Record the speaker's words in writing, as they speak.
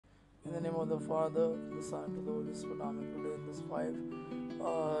In the name of the Father, the Son, and the Holy Spirit. Amen. Today in this five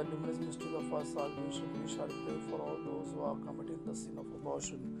luminous mysteries of our salvation, we shall pray for all those who are committing the sin of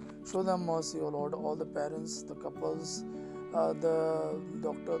abortion. Show them mercy, O Lord. All the parents, the couples, the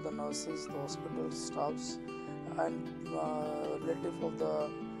doctor, the nurses, the hospital staffs, and relative of the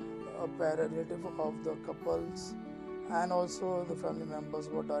relative of the couples, and also the family members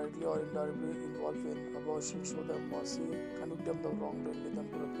who are directly or indirectly involved in abortion. Show them mercy, convict them the wrongdoing, lead them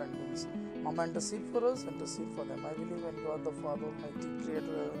to repentance. Mama, intercede for us, intercede for them. I believe in God the Father Almighty,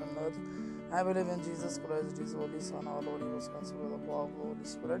 Creator of heaven and earth. I believe in Jesus Christ, His Holy Son, our Lord. He was conceived by the power of the Holy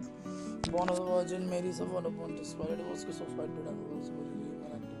Spirit. Born of the Virgin Mary, suffered upon His Spirit, was crucified, dead, and rose, buried,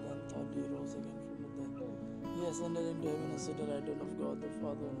 and unto death, third day rose again from the dead. He ascended into heaven and sat at the right hand of God the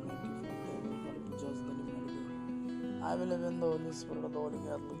Father Almighty. From there will come to judge the living and the dead. I believe in the Holy Spirit of the Holy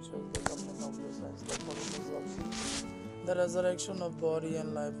Catholic Church, the communion of the saints, the forgiveness of sins, the resurrection of body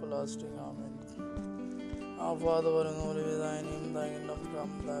and life everlasting. Amen. Our Father, who art in holy, be thy name, thy kingdom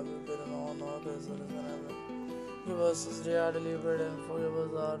come, thy will be done on earth as it is in heaven. Give us this day our daily bread, and forgive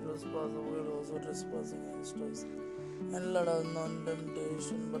us our trespasses, we also trespass against us. And let us not into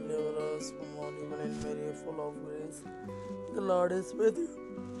temptation, but deliver us from all evil. Hail Mary, full of grace, the Lord is with you.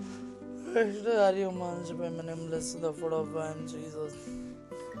 Blessed are you amongst women, and blessed the fruit of thy womb, Jesus.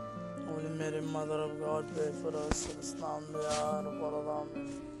 Holy Mary, Mother of God, pray for us sinners now and the hour of our death.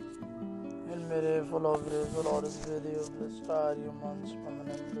 Amen. Hail Mary, full of grace, the Lord is with you. Blessed are you amongst women,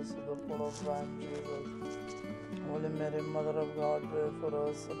 and blessed the fruit of thy womb, Jesus. Holy Mary, Mother of God, pray for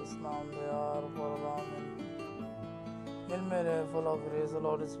us sinners now and the hour of our death. Amen. Hail Mary, full of grace, the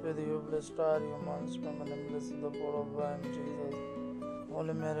Lord is with you. Blessed are you amongst women, and blessed the fruit of thy womb, Jesus.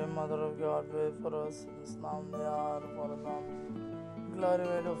 Holy Mary, Mother of God, pray for us sinners now and the hour of our death. Glory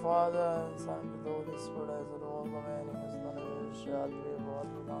be to Father and Son and to the Holy Spirit, as it was in the beginning, is now, and ever shall be,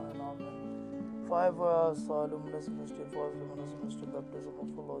 world without end. Amen. 5 hours, luminous mystery, first luminous mystery, baptism of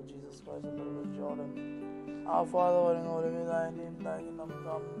the Lord Jesus Christ in the river Jordan. Our Father, who art in holy, be thy name, thy kingdom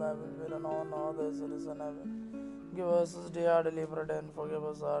come, thy will be done on earth as it is in heaven. Give us this day our daily bread, and forgive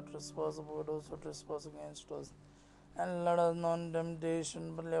us our trespasses, for those who trespass against us. And let us not into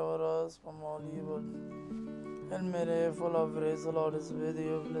temptation, but deliver us from all evil. Hail Mary, full of grace, the Lord is with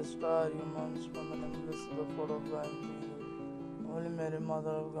you. Blessed are you amongst women, and blessed the fruit of thy womb, Jesus. Holy Mary,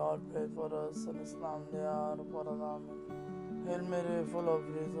 Mother of God, pray for us sinners now and the hour of our death. Amen. Hail Mary, full of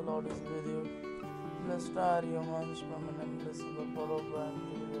grace, the Lord is with you. Blessed are you amongst women, and blessed the fruit of thy womb,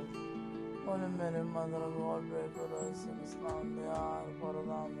 Jesus. Holy Mary, Mother of God, pray for us sinners now and the hour of our death.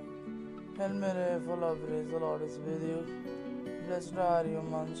 Amen. Hail Mary, full of grace, the Lord is with you. Blessed are you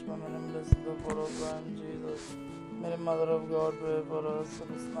amongst women, and blessed the fruit of thy womb, Jesus. Mary, Mother of God, pray for us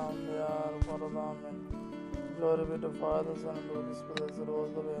sinners now and the hour of our death. Amen. Glory be to Father, Son, and Holy Spirit, as it was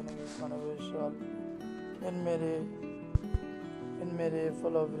in the beginning, is now, and ever shall be. In Mary,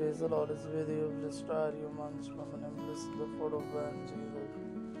 full of grace, the Lord is with you. Blessed are you amongst women, and blessed the fruit of thy womb, Jesus.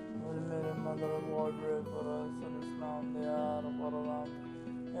 Holy Mary, Mother of God, pray for us sinners now and the hour of our death.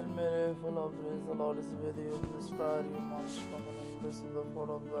 Hail Mary, full of grace, the Lord is with you. Blessed are you amongst women, and blessed the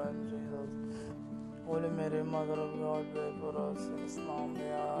fruit of thy womb, Jesus. Holy Mary, Mother of God, pray for us sinners now and the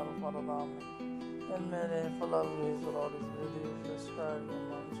hour of our death. Hail Mary, full of grace, the Lord is with you. Blessed are you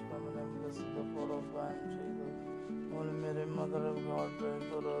amongst women, and blessed the fruit of thy womb, Jesus. Holy Mary, Mother of God, pray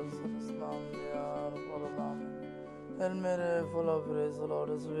for us sinners now and the hour of our death. Hail Mary, full of grace, the Lord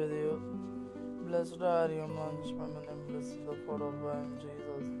is with you. Blessed are you amongst women, and blessed the fruit of thy womb,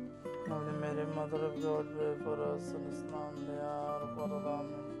 Jesus. Holy Mary, Mother of God, pray for us sinners now and the hour of our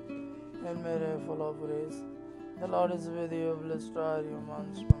death. Hail Mary, full of grace, the Lord is with you. Blessed are you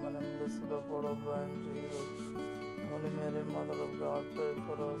amongst women, and blessed the fruit of thy womb, Jesus. Holy Mary, Mother of God, pray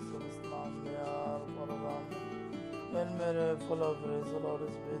for us sinners now and the hour of our death. Hail Mary, full of grace, the Lord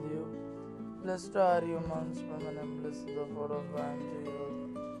is with you. Blessed are you amongst women, and blessed the fruit of thy womb, Jesus.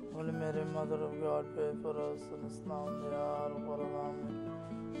 Holy Mary, Mother of God, pray for us sinners now and the hour of our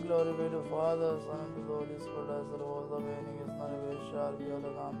death. Glory be to Father, Son, and to the Holy Spirit, as it was in the beginning, is now, and ever shall be, world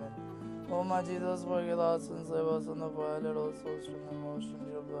without end. Amen. O my Jesus, forgive our sins, save us from the fire, let us souls to the most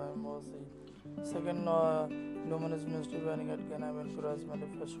of thy mercy. Second luminous mystery, burning at Cana, when Christ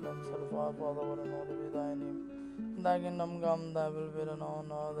manifested himself. Our Father, who art in holy, be thy name. Thy kingdom come, thy will be done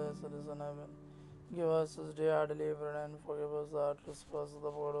on earth as it is in heaven. Give us this day our daily bread, and forgive us our trespasses,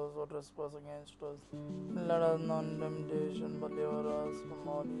 the borders who trespass against us. Let us not into temptation, but deliver us from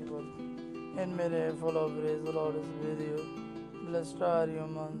all evil. Hail Mary, full of grace, the Lord is with you. Blessed are you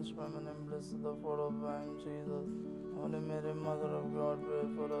amongst women, and blessed the fruit of thy womb, Jesus. Holy Mary, Mother of God, pray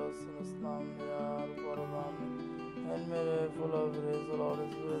for us sinners now and the hour of our death. Hail Mary, full of grace, the Lord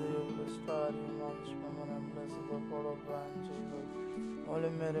is with you. Mons, women, and blessed the fruit of womb, Jesus. Holy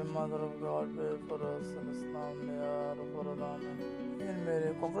Mary, Mother of God, pray for us sinners now and the hour of our death. Amen. Hail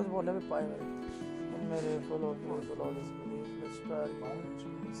Mary, cockroach बोले भी पाए मेरे. Hail Mary, full of grace, the Lord is with you. Blessed are you among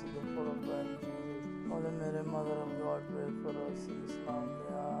women, blessed the fruit of womb, Jesus. Holy Mary, Mother of God, pray for us sinners now and the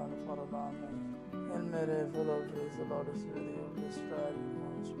hour of our death. Amen. Hail Mary, full of grace, the Lord is with you. Blessed are you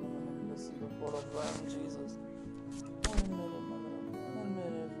among women, and blessed the fruit of womb, Jesus. Holy Mary, Mother of God, Hail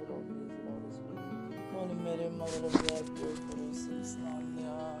Mary, full of grace, the Lord is with you. Holy Mary, Mother of God, pray for us sinners now and the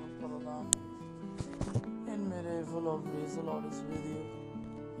hour of our death. Hail Mary, full of grace, the Lord is with you.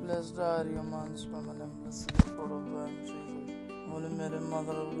 Blessed are you amongst women, and blessed the fruit of womb, Jesus. Holy Mary,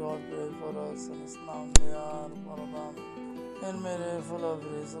 Mother of God, pray for us sinners now and the hour of our death. Hail Mary, full of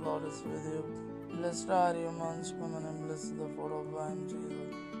grace, the Lord is with you. Blessed are you amongst women, and blessed the fruit of womb,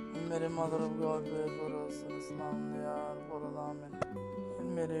 Jesus. Hail Mary, Mother of God, pray for us sinners now and the hour of our death. Amen.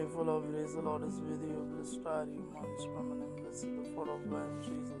 Hail Mary, full of grace, the Lord is with you. Blessed are you amongst women, and blessed the fruit of womb,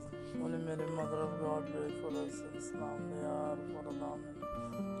 Jesus. Holy Mary, Mother of God, pray for us sinners now and the hour of our death.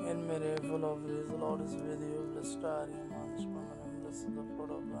 Amen. Hail Mary, full of grace, the Lord is with you. Blessed are you amongst women, and blessed the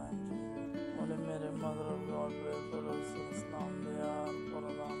fruit of womb, Jesus. Holy Mary, Mother of God, pray for us sinners now and the hour of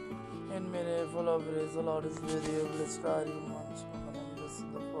our death. Hail Mary, full of grace, the Lord is with you. Blessed are you amongst women, and blessed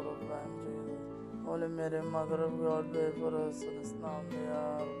the fruit of womb, Jesus. Holy Mary, Mother of God, pray for us sinners now and the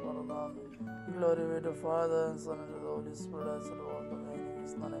hour of our death. Glory be to Father and Son and to the Holy Spirit, as it was in the beginning,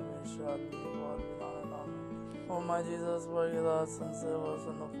 is now, and ever shall be, world without end. Amen. O my Jesus, forgive us and save us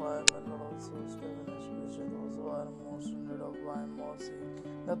from the fire, and Lord also save and especially those who are most in need of thy mercy.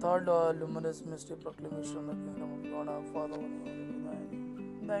 The third luminous mystery proclamation of the kingdom of God, our Father, who art in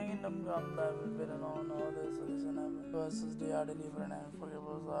heaven. Thy kingdom come, thy will be done on earth as it is in heaven. Give us this day our daily bread, and forgive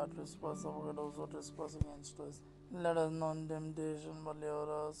us our trespasses, forgive those who trespass against us. Let us not in temptation, but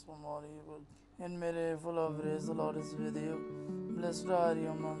deliver us from all evil. And Mary, full of grace, the Lord is with you. Blessed are you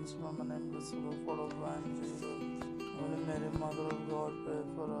amongst women, and blessed the fruit of womb, Jesus. Holy Mary, Mother of God, pray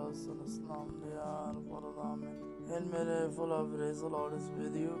for us sinners now and the hour of our death. Amen. Hail Mary, full of grace, the Lord is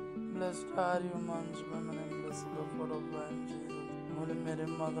with you. Blessed are you amongst women, and blessed the fruit of womb, Jesus. Holy Mary,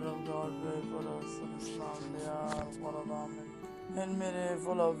 Mother of God, pray for us sinners now and the hour of our death. Amen. Hail Mary,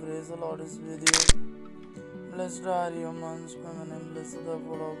 full of grace, the Lord is with you. Blessed are you amongst women, and blessed the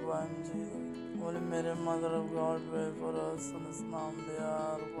fruit of womb, Jesus. Holy Mary, Mother of God, pray for us sinners now and the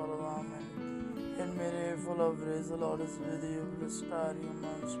hour of our death. Amen. Hail Mary, full of grace, the Lord is with you. Blessed are you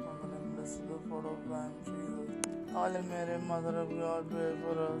amongst women, and blessed the fruit of womb, Jesus. Holy Mary, Mother of God, pray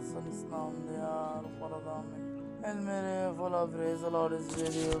for us sinners now and the hour of our death. Amen. Hail Mary, full of grace, the Lord is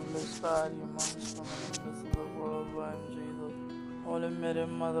with you. Blessed are you amongst women, and blessed the fruit of womb, Jesus. Holy Mary,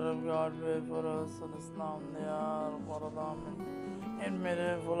 Mother of God, pray for us sinners now and the hour of our death. Amen. Hail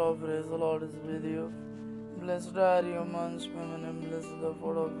Mary, full of grace, the Lord is with you. Blessed are you amongst women, and blessed the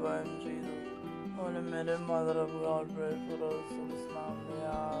fruit of womb, Jesus. Holy Mary, Mother of God, pray for us sinners now and the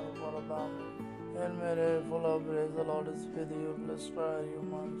hour of our death. Amen. Hail Mary, full of grace, the Lord is with you. Blessed are you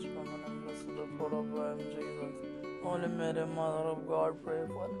amongst women, and blessed the fruit of womb, Jesus. Holy Mary, Mother of God, pray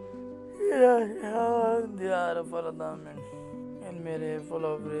for us in the hour of our death. Amen. Hail Mary, full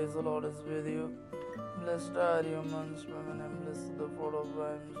of grace, the Lord is with you. Blessed are you amongst women, and blessed the fruit of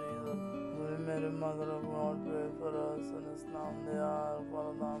womb, Jesus. Holy Mary, Mother of God, pray for us sinners now and the hour of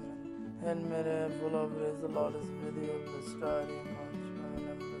our death. Amen. Hail Mary, full of grace, the Lord is with you. Blessed are you amongst women,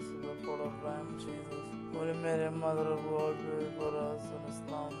 and blessed the fruit of womb, Jesus. Holy Mary, Mother of God, pray for us sinners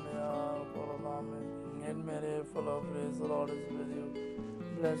now and the hour of our death. Amen. Hail Mary, full of grace, the Lord is with you.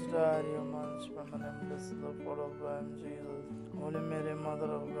 Blessed are you amongst women, and blessed the fruit of womb, Jesus. Holy Mary,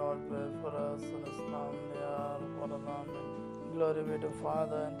 Mother of God, pray for us sinners now and the hour of our death. Amen. Glory be to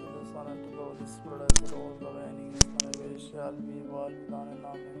Father, and to the Son, and to the Holy Spirit, as it was in the beginning, is now, and ever shall be, world without end.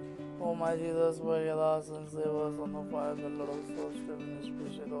 Amen. O my Jesus, forgive us and save us from the fire of the Lord of hosts, and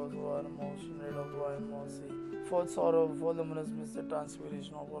especially those who are most in need of thy mercy. Fourth sorrow, for luminous mystery,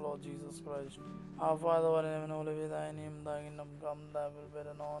 transfiguration of our Lord Jesus Christ. Our Father, who art in heaven, hallowed be thy name. Thy kingdom come, thy will be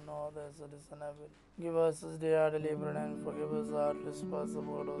done on earth as it is in heaven. Give us this day our daily bread, and forgive us our trespasses,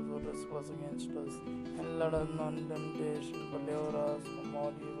 for those who trespass against us. And let us not in temptation, but deliver us from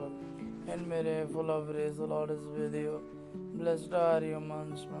all evil. Hail Mary, full of grace, the Lord is with you. Blessed are you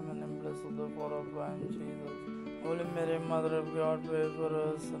amongst women, and blessed the fruit of womb, Jesus. Holy Mary, Mother of God, pray for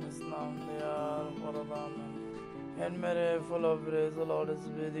us sinners now and the hour of our death. Amen. Hail Mary, full of grace, the Lord is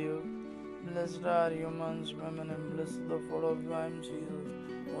with you. Blessed are you amongst women, and blessed the fruit of womb, Jesus.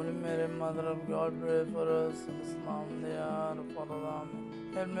 Holy Mary, Mother of God, pray for us sinners now and the hour of our death.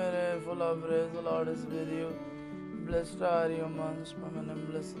 Amen. Hail Mary, full of grace, the Lord is with you. Blessed are you amongst women, and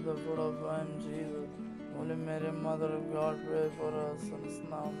blessed the fruit of thy womb, Jesus. Holy Mary, Mother of God, pray for us sinners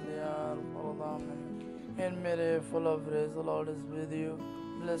now and the hour of our death. Amen. Hail Mary, full of grace, the Lord is with you.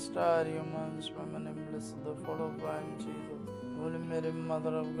 Blessed are you amongst women, and blessed the fruit of thy womb, Jesus. Holy Mary,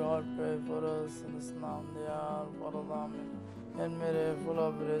 Mother of God, pray for us sinners now and the hour of our death. Amen. Hail Mary, full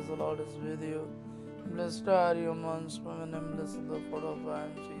of grace, the Lord is with you. Blessed are you amongst women, and blessed the fruit of thy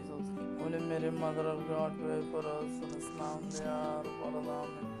womb, Jesus. Holy Mary, Mother of God, pray for us sinners now and the hour of our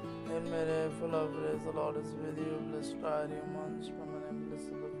death. Amen. Hail Mary, full of grace, the Lord is with you. Blessed are you amongst women, and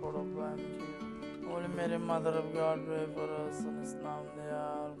blessed the fruit of thy womb, Jesus. Holy Mary, Mother of God, pray for us sinners now and the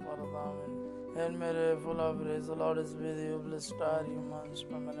hour of our death. Amen. Hail Mary, full of grace, the Lord is with you. Blessed are you amongst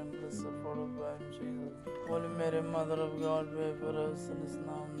women, and blessed the fruit of thy womb, Jesus. Holy Mary, Mother of God, pray for us sinners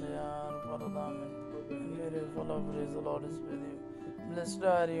now and the hour of our death. Amen. Hail Mary, full of grace, the Lord is with you. Blessed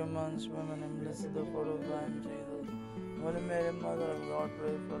are you amongst women, and blessed the fruit of thy womb, Jesus. Holy Mary, Mother of God,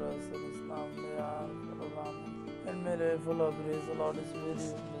 pray for us sinners now and the hour of our death. Amen. Hail Mary, full of grace, the Lord is with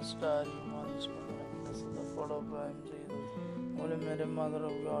you. Blessed are you amongst women, and blessed the fruit of thy womb, Jesus. Holy Mary, Mother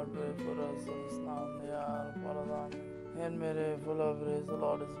of God, pray for us sinners now and the hour of our death. Amen. Hail Mary, full of grace, the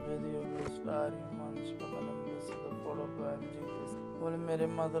Lord is with you. Blessed are you amongst women, and blessed the fruit of thy womb, Jesus. Holy Mary,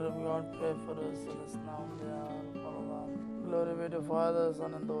 Mother of God, pray for us sinners now and the hour of our death. Amen. Glory be to Father,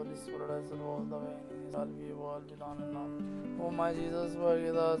 Son, and the Holy Spirit, as it was the beginning, shall be, world, now and now. O my Jesus,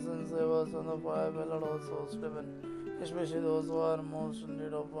 forgive us and save us from the fire, beloved all souls to heaven, especially those who are most in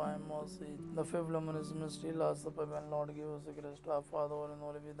need of thy mercy. The fifth luminous mystery, last supper, when Lord give us the Christ, our Father, and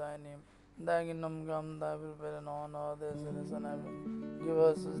holy be thy name. Thy kingdom come, thy will be done on earth as it is in heaven. Give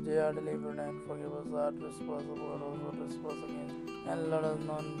us this day our daily bread, and forgive us our trespasses, forgive us our trespass against, and let us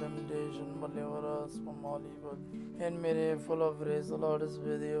not in temptation, but deliver us from all evil. Hail Mary, full of grace, the Lord is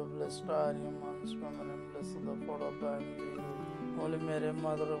with you. Blessed are you amongst women, and blessed the fruit of thy womb, Jesus. Holy Mary,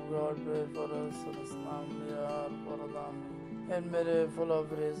 Mother of God, pray for us sinners now and the hour of our death. Amen. Hail Mary, full of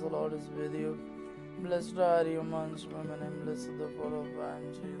grace, the Lord is with you. Blessed are you amongst women, and blessed the fruit of thy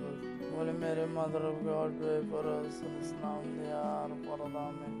womb, Jesus. Holy Mary, Mother of God, pray for us sinners now and the hour of our death.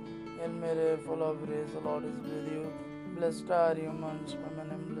 Amen. Hail Mary, full of grace, the Lord is with you. Blessed are you amongst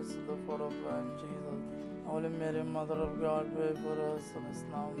women, and blessed the fruit of thy womb, Jesus. Holy Mary, Mother of God, pray for us sinners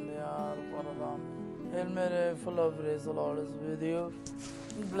now and the hour of our death. Amen. Hail Mary, full of grace, the Lord is with you.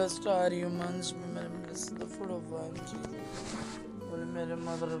 Blessed are you amongst women, and blessed the fruit of thy womb, Jesus. Holy Mary,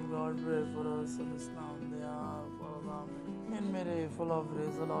 Mother of God, pray for us sinners now and the hour of our death. Amen. Hail Mary, full of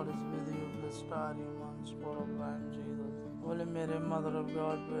grace, the Lord is with you. Blessed are you amongst fruit of thy womb, Jesus. Holy Mary, Mother of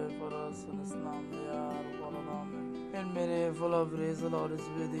God, pray for us sinners now and the hour of our death. Amen. Hail Mary, full of grace, the Lord is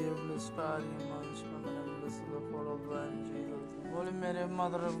with you. Blessed are you amongst women, and blessed the fruit of thy womb, Jesus. Holy Mary,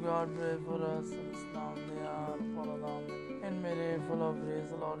 Mother of God, pray for us sinners now and the hour of our death. Amen. Hail Mary, full of grace,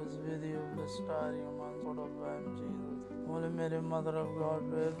 the Lord is with you. Blessed are you amongst fruit of thy womb, Jesus. Holy Mary, Mother of God,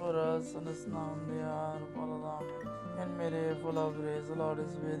 pray for us sinners now and the hour of our death. Amen. Hail Mary, full of grace, the Lord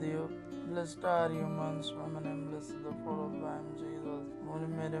is with you. Blessed are you amongst women, and blessed the fruit of thy womb, Jesus. Holy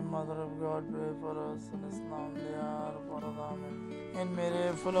Mary, Mother of God, pray for us sinners now and the hour of our death. Amen. Hail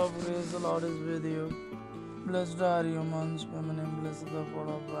Mary, full of grace, the Lord is with you. Blessed are you amongst women, and blessed the fruit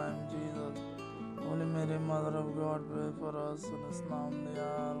of thy womb, Jesus. Holy Mary, Mother of God, pray for us sinners now and the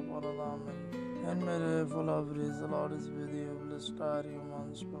hour of our death. Amen. Hail Mary, full of grace, the Lord is with you. Blessed are you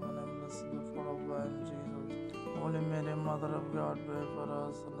amongst women, and blessed the fruit of thy womb, Jesus. Holy Mary, Mother of God, pray for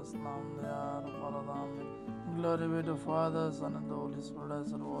us sinners now and the hour of our death. Amen. Glory be to Father, Son, and the Holy Spirit,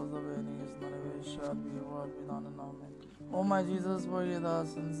 as it was the beginning, is now, and ever shall be, world without end. Amen. O my Jesus, forgive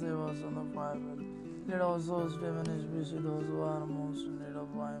us and save us from the fire. Lead our souls to heaven, especially those who are most in need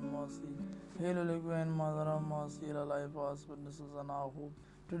of thy mercy. Hail, Holy Queen, Mother of Mercy, our life, our witnesses, and our hope.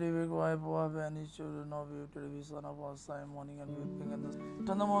 Today we wipe our vanished children of you, today we son of our sigh, mourning and weeping in this.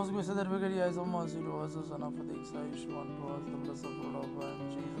 Turn the most gracious that wicked eyes of mercy towards the Son of the exaltation towards the blessed fruit of thy womb,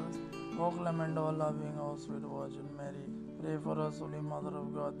 Jesus. O clement, O loving, O sweet Virgin Mary, pray for us, Holy Mother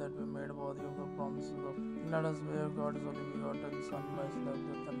of God, that we made worthy of the promises of. Let us bear God's only begotten Son, by his life,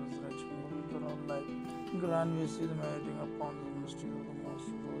 death, and resurrection, for eternal life. Grant we see the meriting upon the mystery of the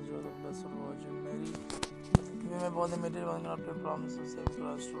most rosary of the Blessed Virgin Mary. We may both imitate one another promises, save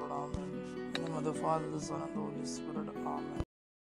Christ, Lord. Amen. In the name of the Father, the Son, and the Holy Spirit. Amen.